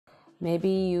maybe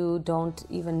you don't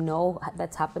even know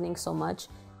that's happening so much,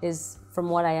 is, from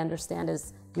what I understand,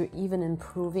 is you're even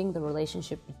improving the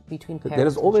relationship between parents. There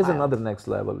is always and child. another next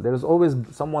level. There is always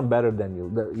someone better than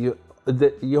you.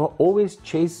 You're always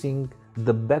chasing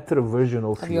the better version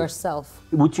of you. Yourself.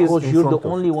 Which is, Always in you're the front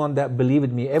of only one that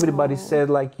believed me. Everybody said,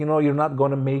 like, you know, you're not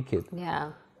gonna make it.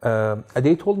 Yeah.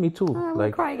 They told me too. I'm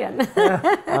like, cry again.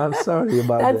 I'm sorry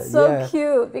about that. That's so Yeah.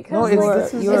 cute, because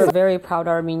No, you're a very proud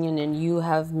Armenian, and you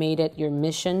have made it your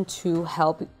mission to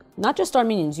help not just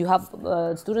Armenians. You have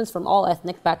students from all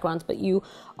ethnic backgrounds, but you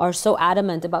are so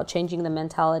adamant about changing the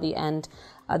mentality and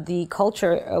the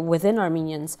culture within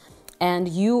Armenians. And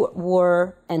you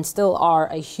were and still are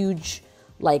a huge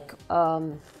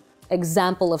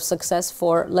example of success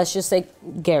for, let's just say,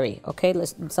 Gary, okay?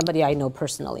 Somebody I know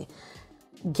personally.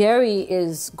 Gary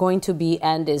is going to be,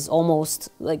 and is almost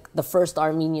like the first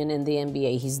Armenian in the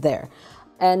NBA. He's there.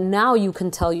 And now you can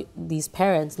tell these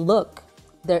parents, look,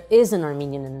 there is an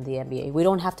Armenian in the NBA. We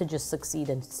don't have to just succeed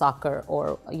in soccer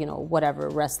or, you know, whatever,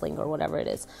 wrestling or whatever it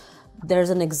is.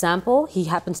 There's an example. He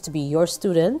happens to be your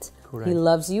student. Correct. He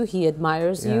loves you. He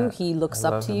admires you. He looks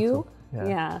up to you.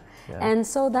 Yeah. And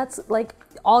so that's like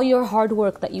all your hard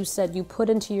work that you said you put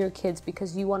into your kids,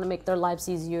 because you want to make their lives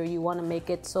easier. You want to make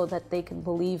it so that they can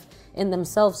believe in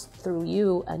themselves through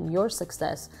you and your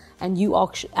success. And you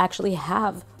actually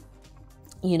have,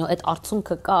 you know, at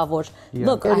Artsunka Kavor,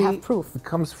 look, I have proof. It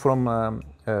comes from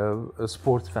a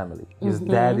sports family. His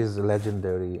dad is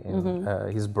legendary,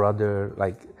 and his brother,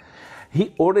 like,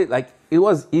 he already, like, it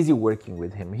was easy working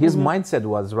with him. His mindset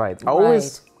was right. I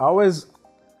always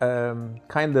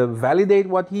kind of validate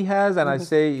what he has, and I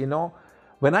say, you know,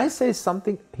 when I say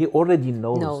something, he already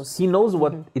knows. He knows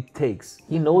what it takes.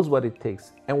 He knows what it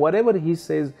takes. And whatever he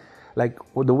says, like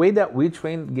the way that we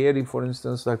train Gary, for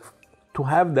instance, like to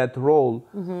have that role,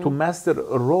 to master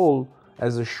a role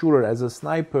as a shooter, as a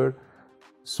sniper,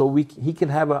 so he can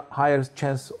have a higher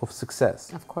chance of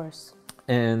success. Of course.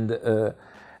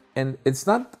 And it's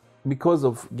not because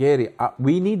of Gary.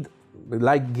 We need,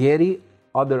 like Gary,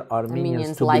 other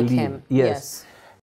Armenians to like believe. him. Yes.